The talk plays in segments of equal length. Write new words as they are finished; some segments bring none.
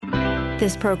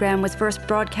This program was first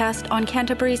broadcast on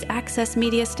Canterbury's access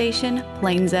media station,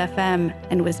 Plains FM,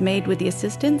 and was made with the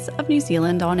assistance of New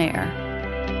Zealand On Air.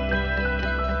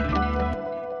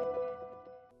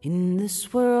 In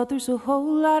this world there's a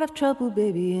whole lot of trouble,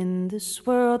 baby. In this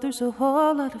world there's a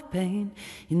whole lot of pain.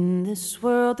 In this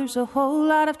world there's a whole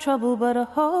lot of trouble, but a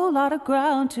whole lot of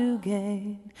ground to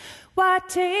gain. Why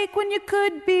take when you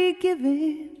could be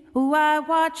giving? Why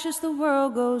watch as the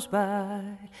world goes by?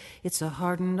 It's a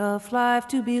hard enough life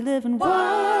to be living.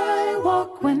 Why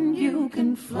walk when you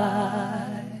can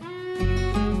fly?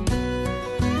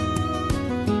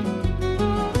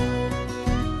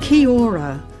 Kia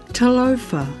ora,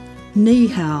 talofa, ni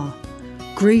hao,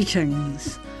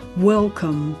 greetings,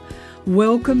 welcome.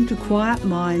 Welcome to Quiet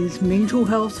Minds Mental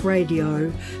Health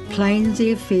Radio, Plains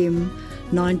FM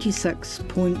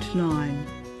 96.9.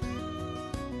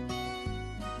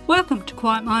 Welcome to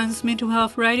Quiet Minds Mental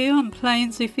Health Radio on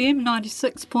Plains FM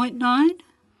 96.9.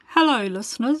 Hello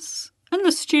listeners. In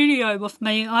the studio with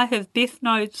me I have Beth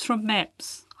Nodes from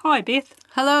MAPS. Hi Beth.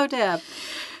 Hello Deb.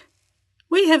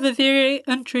 We have a very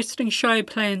interesting show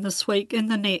planned this week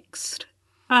and the next.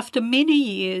 After many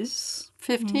years...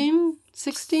 15?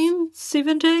 16?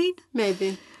 17?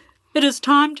 Maybe. It is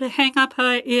time to hang up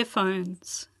our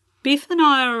earphones. Beth and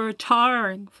I are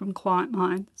retiring from Quiet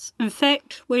Minds. In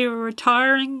fact, we are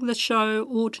retiring the show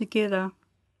altogether.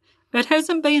 It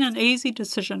hasn't been an easy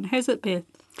decision, has it, Beth?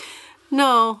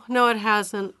 No, it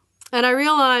hasn't. And I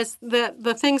realize that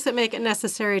the things that make it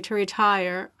necessary to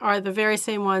retire are the very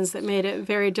same ones that made it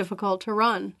very difficult to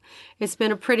run. It's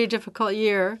been a pretty difficult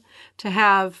year to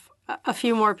have a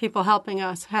few more people helping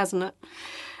us, hasn't it?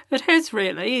 It has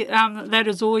really. That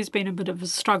has always been a bit of a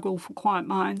struggle for Quiet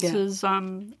Minds, is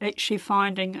actually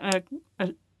finding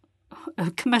a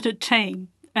committed team.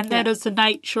 And that is the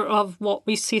nature of what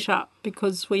we set up,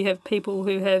 because we have people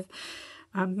who have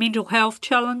mental health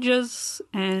challenges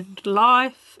and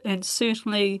life, and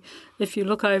certainly if you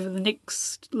look over the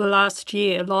last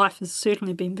year, life has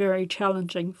certainly been very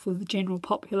challenging for the general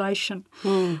population.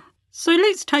 So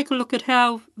let's take a look at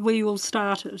how we all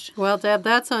started. Well, Deb,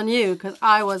 that's on you, because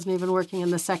I wasn't even working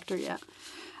in the sector yet.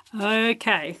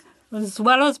 Okay. As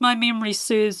well as my memory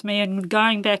serves me, and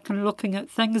going back and looking at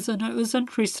things, and it was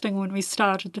interesting when we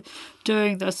started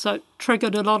doing this. It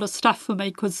triggered a lot of stuff for me,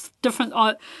 because different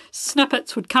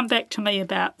snippets would come back to me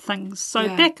about things. So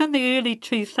back in the early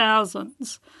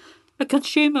 2000s, a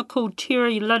consumer called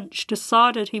Terry Lynch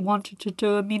decided he wanted to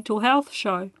do a mental health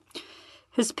show.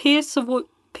 His peer support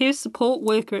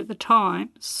worker at the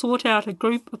time sought out a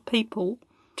group of people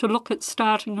to look at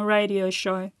starting a radio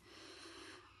show.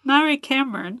 Murray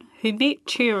Cameron, who met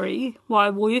Terry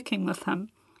while working with him,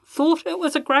 thought it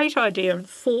was a great idea and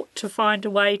fought to find a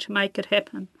way to make it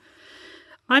happen.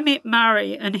 I met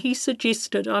Murray and he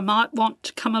suggested I might want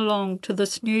to come along to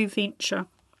this new venture.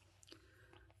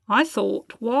 I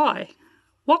thought, why?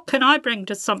 What can I bring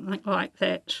to something like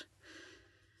that?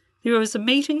 There was a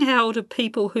meeting held of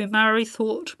people who Murray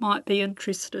thought might be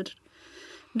interested.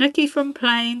 Nikki from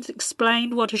Plains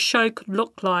explained what a show could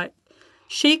look like.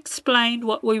 She explained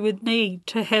what we would need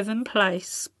to have in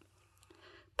place.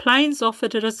 Plains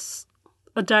offered us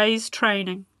a day's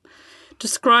training,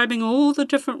 describing all the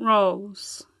different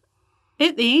roles.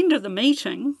 At the end of the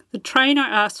meeting, the trainer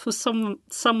asked for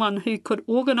someone who could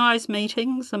organise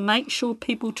meetings and make sure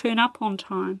people turn up on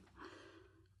time.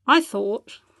 I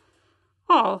thought,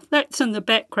 that's in the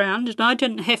background and I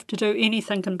didn't have to do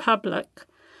anything in public.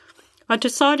 I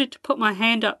decided to put my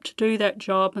hand up to do that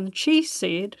job, and she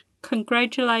said,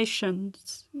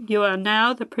 "Congratulations, you are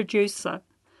now the producer."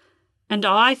 And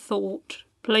I thought,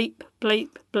 bleep,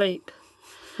 bleep, bleep.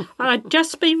 I'd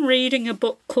just been reading a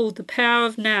book called The Power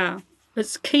of Now.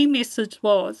 Its key message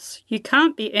was, you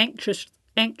can't be anxious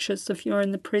if you're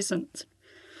in the present.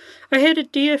 I had a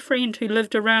dear friend who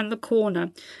lived around the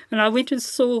corner, and I went and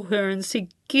saw her and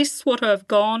said, "Guess what I've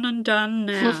gone and done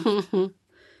now?"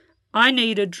 I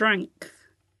need a drink,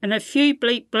 and a few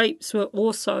bleep bleeps were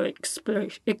also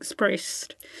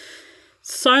expressed.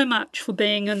 So much for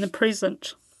being in the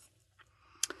present.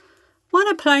 One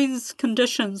of Plains'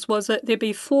 conditions was that there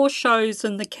be 4 shows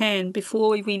in the can before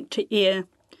we went to air.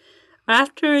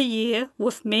 After a year,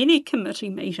 with many committee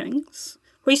meetings,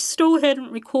 we still hadn't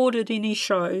recorded any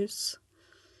shows.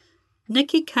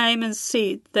 Nikki came and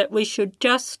said that we should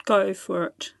just go for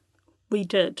it. We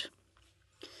did.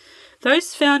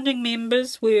 Those founding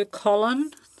members were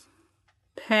Colin,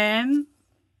 Pam,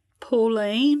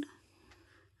 Pauline,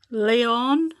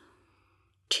 Leon,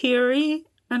 Terry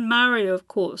and Murray, of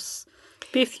course.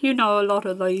 Beth, you know a lot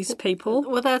of these people.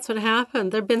 Well, that's what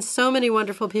happened. There have been so many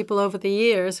wonderful people over the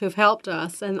years who've helped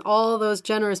us, and all those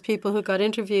generous people who got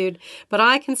interviewed. But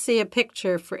I can see a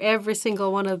picture for every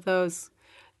single one of those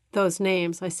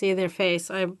names. I see their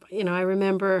face. I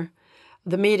remember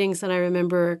the meetings, and I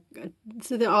remember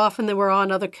often they were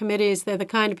on other committees. They're the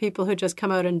kind of people who just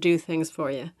come out and do things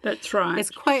for you. That's right.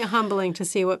 It's quite humbling to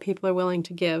see what people are willing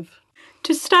to give.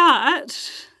 To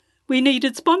start, we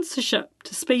needed sponsorship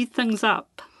to speed things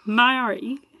up.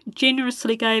 Murray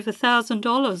generously gave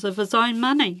 $1,000 of his own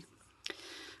money.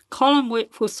 Colin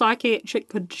worked for Psychiatric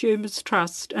Consumers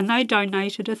Trust and they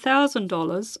donated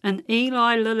 $1,000, and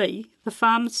Eli Lilly, the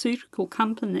pharmaceutical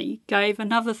company, gave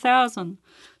another $1,000.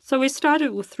 So we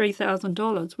started with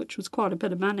 $3,000, which was quite a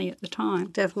bit of money at the time.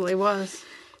 Definitely was.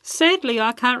 Sadly,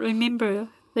 I can't remember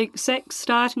the exact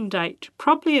starting date,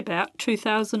 probably about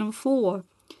 2004.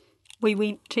 We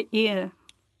went to air.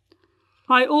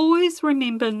 I always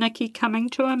remember Nikki coming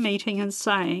to a meeting and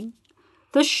saying,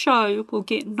 "This show will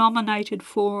get nominated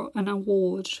for an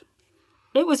award."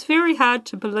 It was very hard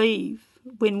to believe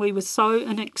when we were so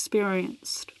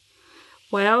inexperienced.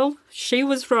 Well, she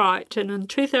was right, and in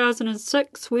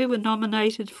 2006 we were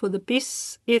nominated for the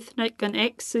Best Ethnic and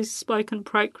Access Spoken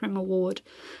Program Award.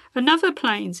 Another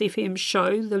Plains FM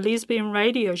show, the Lesbian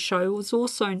Radio Show, was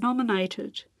also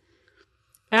nominated.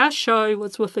 Our show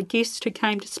was with a guest who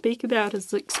came to speak about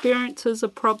his experiences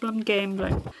of problem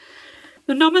gambling.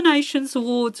 The nominations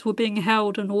awards were being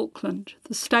held in Auckland.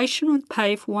 The station would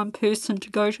pay for one person to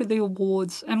go to the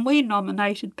awards, and we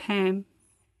nominated Pam.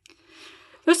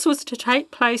 This was to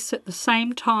take place at the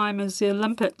same time as the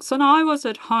Olympics, and I was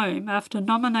at home after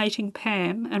nominating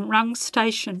Pam and rung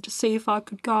station to see if I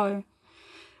could go.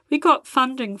 We got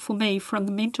funding for me from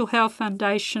the Mental Health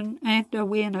Foundation and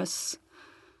Awareness.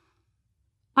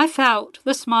 I felt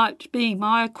this might be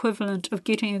my equivalent of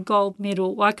getting a gold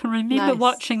medal. I can remember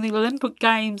watching the Olympic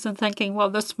Games and thinking, well,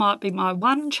 this might be my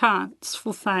one chance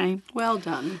for fame. Well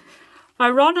done.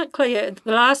 Ironically, at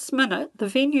the last minute, the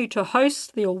venue to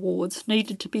host the awards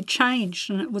needed to be changed,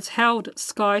 and it was held at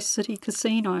Sky City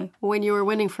Casino. When you were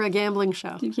winning for a gambling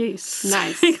show. Yes.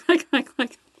 Nice.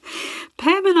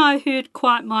 Pam and I heard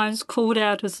Quiet Minds called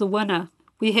out as the winner.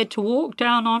 We had to walk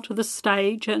down onto the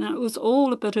stage, and it was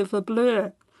all a bit of a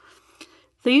blur.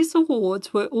 These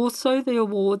awards were also the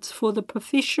awards for the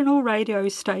professional radio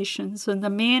stations, and the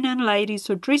men and ladies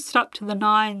were dressed up to the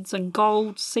nines in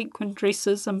gold sequin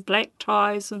dresses and black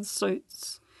ties and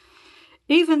suits.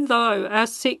 Even though our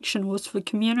section was for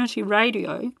community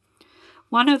radio,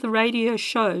 one of the radio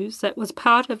shows that was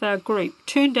part of our group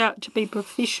turned out to be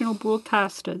professional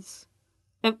broadcasters.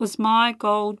 It was my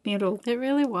gold medal. It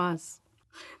really was.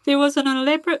 There was an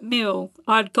elaborate meal.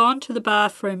 I'd gone to the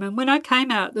bathroom, and when I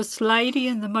came out, this lady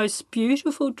in the most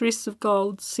beautiful dress of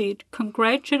gold said,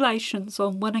 "Congratulations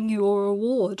on winning your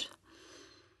award."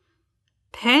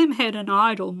 Pam had an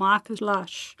idol, Marcus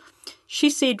Lush. She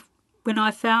said when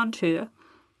I found her,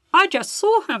 "I just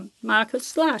saw him,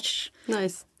 Marcus Lush."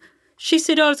 Nice. She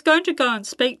said I was going to go and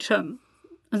speak to him,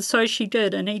 and so she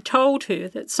did, and he told her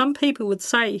that some people would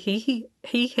say he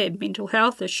had mental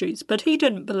health issues, but he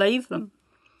didn't believe them.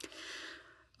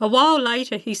 A while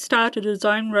later, he started his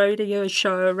own radio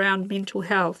show around mental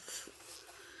health.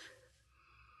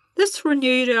 This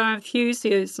renewed our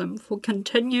enthusiasm for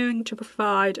continuing to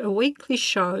provide a weekly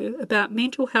show about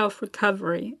mental health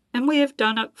recovery, and we have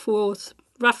done it for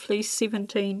roughly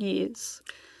 17 years.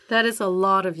 That is a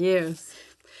lot of years.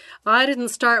 I didn't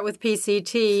start with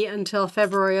PCT until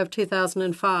February of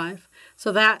 2005,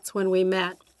 so that's when we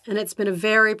met, and it's been a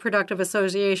very productive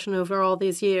association over all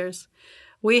these years.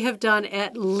 We have done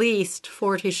at least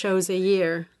 40 shows a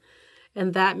year,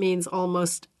 and that means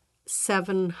almost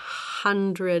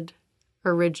 700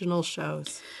 original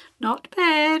shows. Not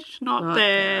bad, not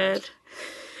bad.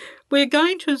 We're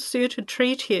going to insert a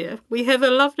treat here. We have a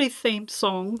lovely theme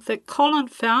song that Colin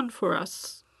found for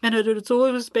us, and it has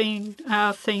always been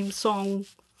our theme song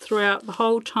throughout the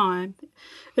whole time.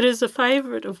 It is a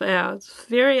favourite of ours,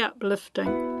 very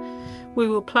uplifting. We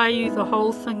will play you the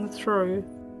whole thing through.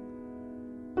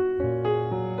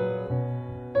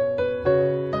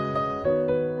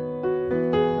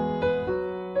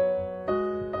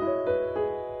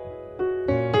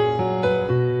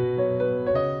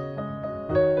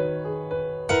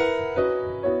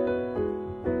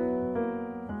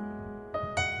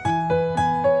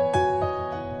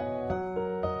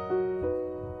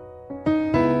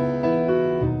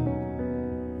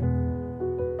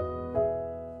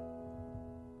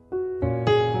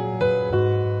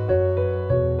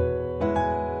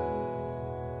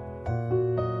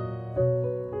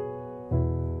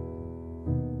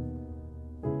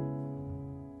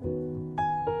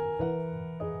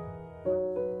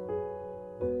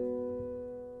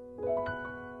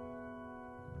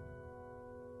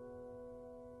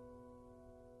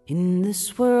 In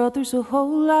this world there's a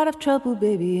whole lot of trouble,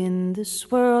 baby. In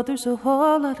this world there's a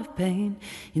whole lot of pain.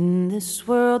 In this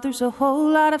world there's a whole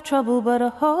lot of trouble, but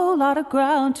a whole lot of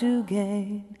ground to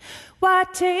gain. Why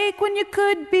take when you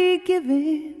could be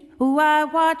giving? Why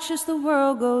watch as the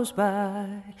world goes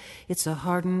by? It's a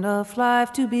hard enough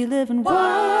life to be living.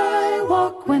 Why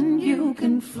walk when you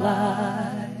can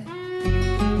fly?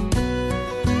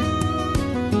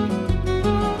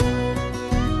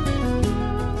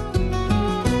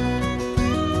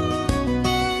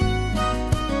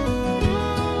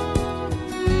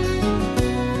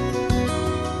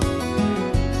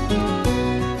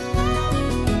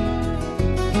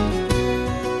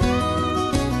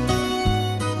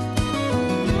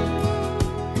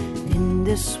 In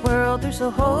this world there's a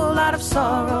whole lot of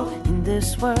sorrow. In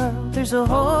this world there's a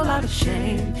whole lot of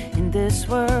shame. In this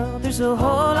world there's a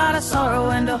whole lot of sorrow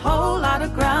and a whole lot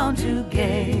of ground to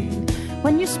gain.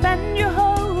 When you spend your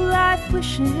whole life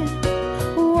wishing,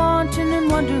 wanting and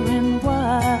wondering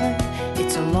why,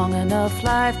 it's a long enough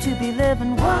life to be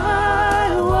living.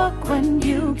 Why walk when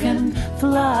you can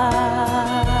fly?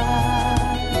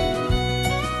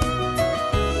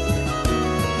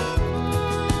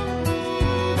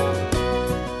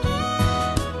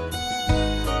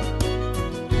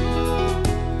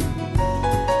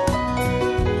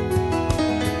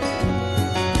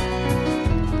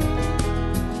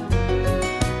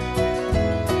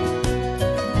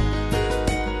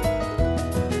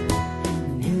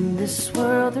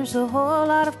 There's a whole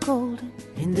lot of golden.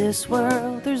 In this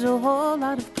world there's a whole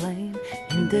lot of blame.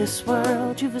 In this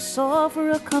world you've a soul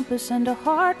for a compass and a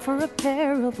heart for a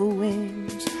pair of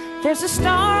wings. There's a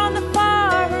star on the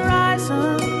far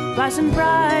horizon, rising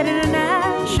bright in an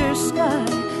azure sky.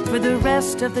 For the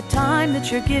rest of the time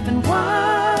that you're given,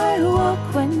 why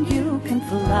walk when you can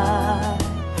fly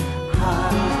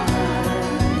high?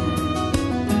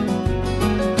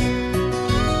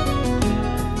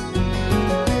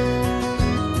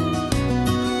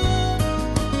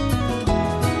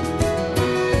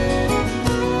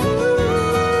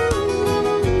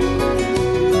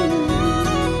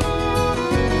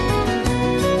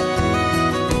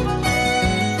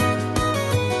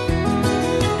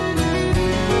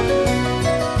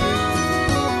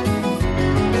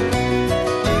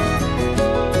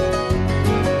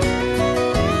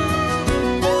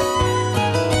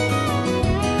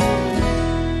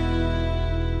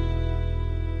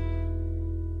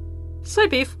 So,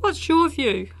 Beth, what's your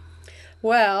view?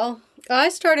 Well, I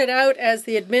started out as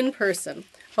the admin person,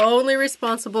 only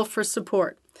responsible for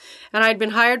support. And I'd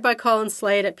been hired by Colin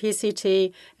Slade at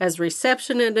PCT as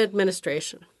reception and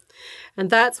administration. And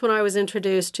that's when I was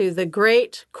introduced to the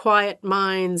Great Quiet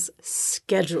Minds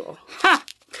schedule. Ha!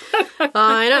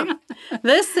 I know.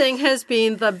 This thing has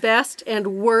been the best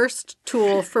and worst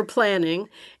tool for planning,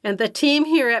 and the team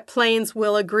here at Plains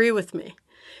will agree with me.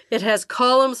 It has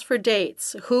columns for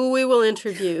dates, who we will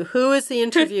interview, who is the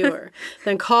interviewer,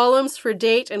 then columns for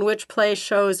date and which play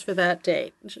shows for that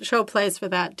date, show plays for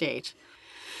that date.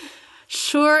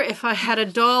 Sure, if I had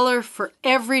 $1 for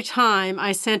every time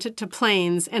I sent it to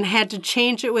Plains and had to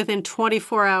change it within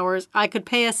 24 hours, I could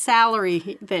pay a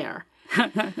salary there.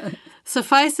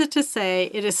 Suffice it to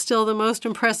say, it is still the most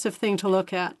impressive thing to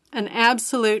look at, an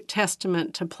absolute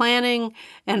testament to planning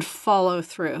and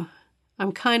follow-through.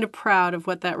 I'm kind of proud of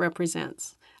what that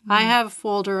represents. I have a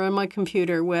folder on my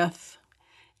computer with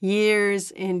years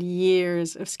and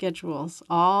years of schedules,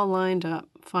 all lined up,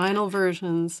 final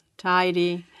versions,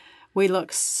 tidy. We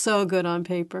look so good on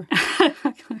paper.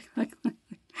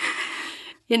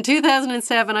 In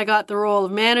 2007, I got the role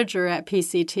of manager at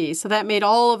PCT, so that made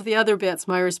all of the other bits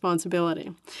my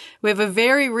responsibility. We have a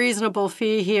very reasonable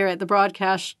fee here at the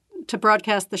broadcast to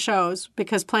broadcast the shows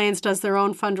because Plains does their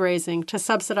own fundraising to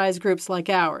subsidize groups like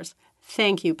ours.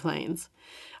 Thank you, Plains.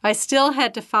 I still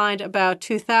had to find about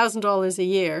 $2,000 a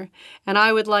year, and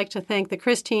I would like to thank the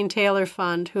Christine Taylor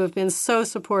Fund, who have been so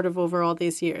supportive over all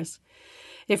these years.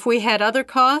 If we had other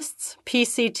costs,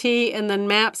 PCT and then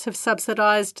MAPS have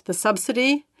subsidized the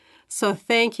subsidy, so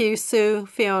thank you, Sue,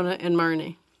 Fiona, and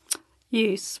Marnie.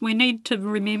 Yes, we need to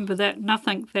remember that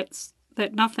nothing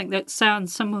that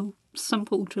sounds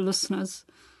simple to listeners.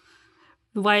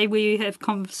 The way we have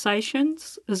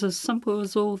conversations is as simple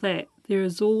as all that. There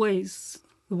is always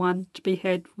the one to be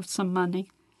had with some money.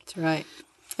 That's right.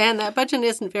 And that budget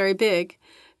isn't very big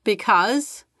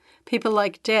because people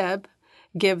like Deb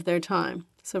give their time.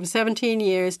 So for 17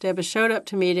 years, Deb has showed up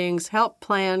to meetings, helped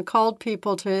plan, called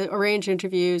people to arrange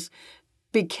interviews,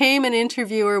 became an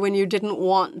interviewer when you didn't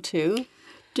want to.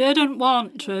 Didn't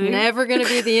want to. Never going to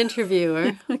be the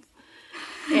interviewer.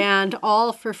 And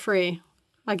all for free.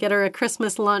 I get her a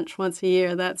Christmas lunch once a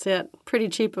year. That's it. Pretty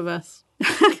cheap of us.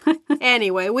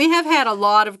 Anyway, we have had a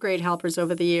lot of great helpers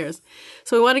over the years.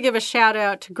 So we want to give a shout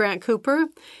out to Grant Cooper.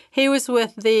 He was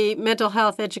with the Mental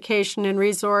Health Education and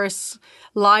Resource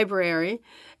Library,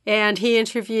 and he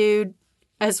interviewed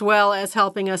as well as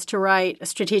helping us to write a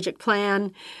strategic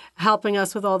plan, helping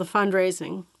us with all the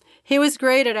fundraising. He was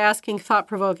great at asking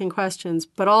thought-provoking questions,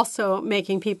 but also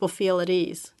making people feel at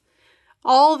ease.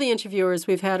 All the interviewers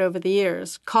we've had over the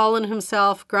years, Colin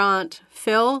himself, Grant,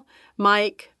 Phil,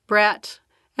 Mike, Brett,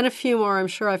 and a few more I'm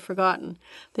sure I've forgotten.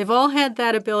 They've all had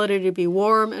that ability to be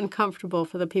warm and comfortable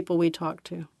for the people we talk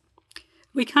to.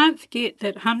 We can't forget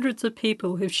that hundreds of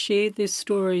people have shared their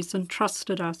stories and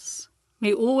trusted us.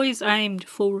 We always aimed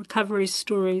for recovery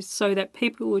stories so that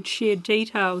people would share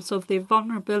details of their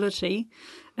vulnerability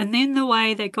and then the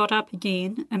way they got up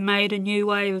again and made a new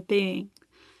way of being.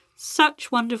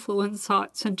 Such wonderful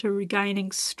insights into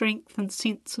regaining strength and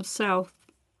sense of self.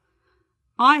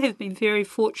 I have been very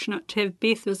fortunate to have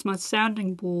Beth as my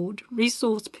sounding board,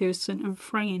 resource person and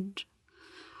friend.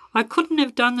 I couldn't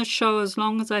have done the show as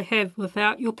long as I have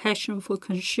without your passion for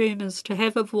consumers to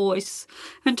have a voice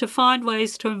and to find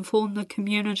ways to inform the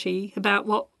community about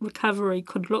what recovery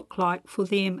could look like for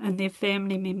them and their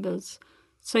family members.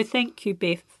 So thank you,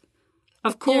 Beth.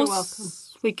 Of course, you're welcome.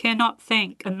 We cannot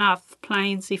thank enough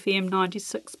Plains FM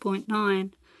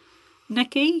 96.9.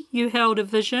 Nikki, you held a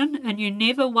vision and you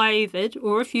never wavered,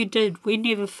 or if you did, we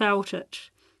never felt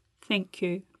it. Thank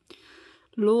you.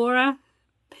 Laura,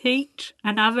 Pete,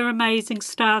 and other amazing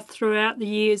staff throughout the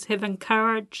years have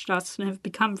encouraged us and have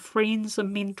become friends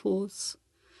and mentors.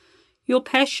 Your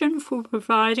passion for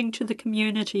providing to the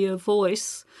community a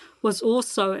voice was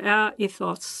also our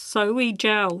ethos, so we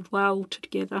gelled well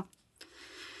together.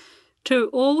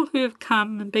 To all who have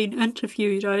come and been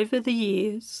interviewed over the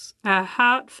years, our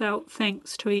heartfelt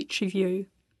thanks to each of you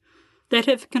that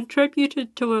have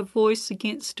contributed to a voice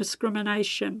against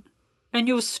discrimination, and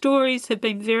your stories have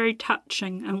been very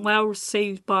touching and well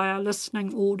received by our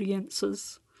listening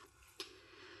audiences.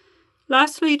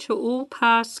 Lastly, to all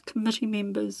past committee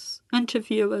members,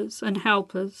 interviewers and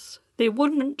helpers, there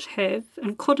wouldn't have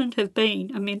and couldn't have been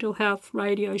a mental health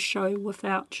radio show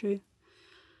without you.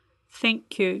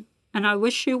 Thank you. And I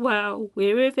wish you well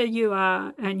wherever you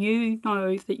are and you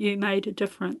know that you made a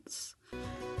difference.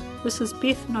 This is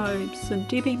Beth Nobes and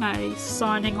Debbie May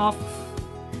signing off.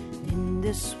 In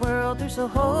this world there's a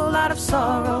whole lot of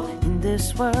sorrow. In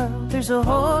this world there's a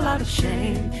whole lot of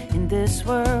shame. In this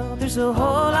world there's a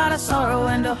whole lot of sorrow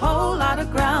and a whole lot of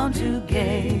ground to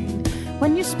gain.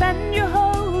 When you spend your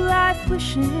whole life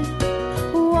wishing,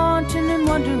 wanting and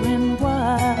wondering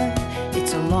why,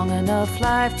 it's a long enough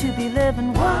life to be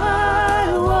living.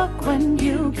 Why walk when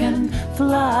you can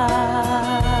fly?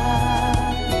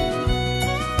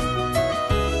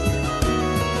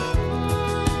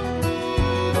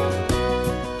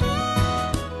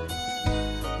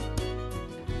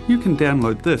 You can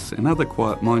download this and other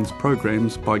Quiet Minds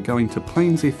programs by going to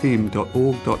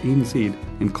plainsfm.org.nz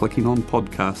and clicking on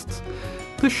podcasts.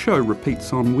 This show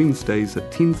repeats on Wednesdays at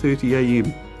 10:30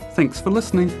 a.m. Thanks for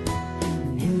listening.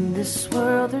 In this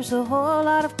world there's a whole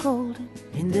lot of golden.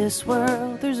 In this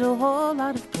world there's a whole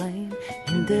lot of blame.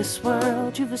 In this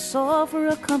world you've a soul for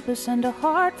a compass and a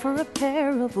heart for a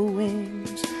pair of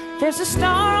wings. There's a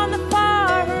star on the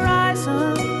far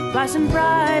horizon, rising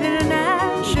bright in an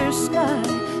azure sky.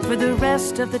 For the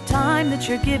rest of the time that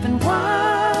you're given,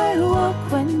 why walk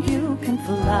when you can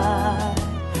fly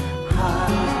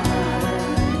high?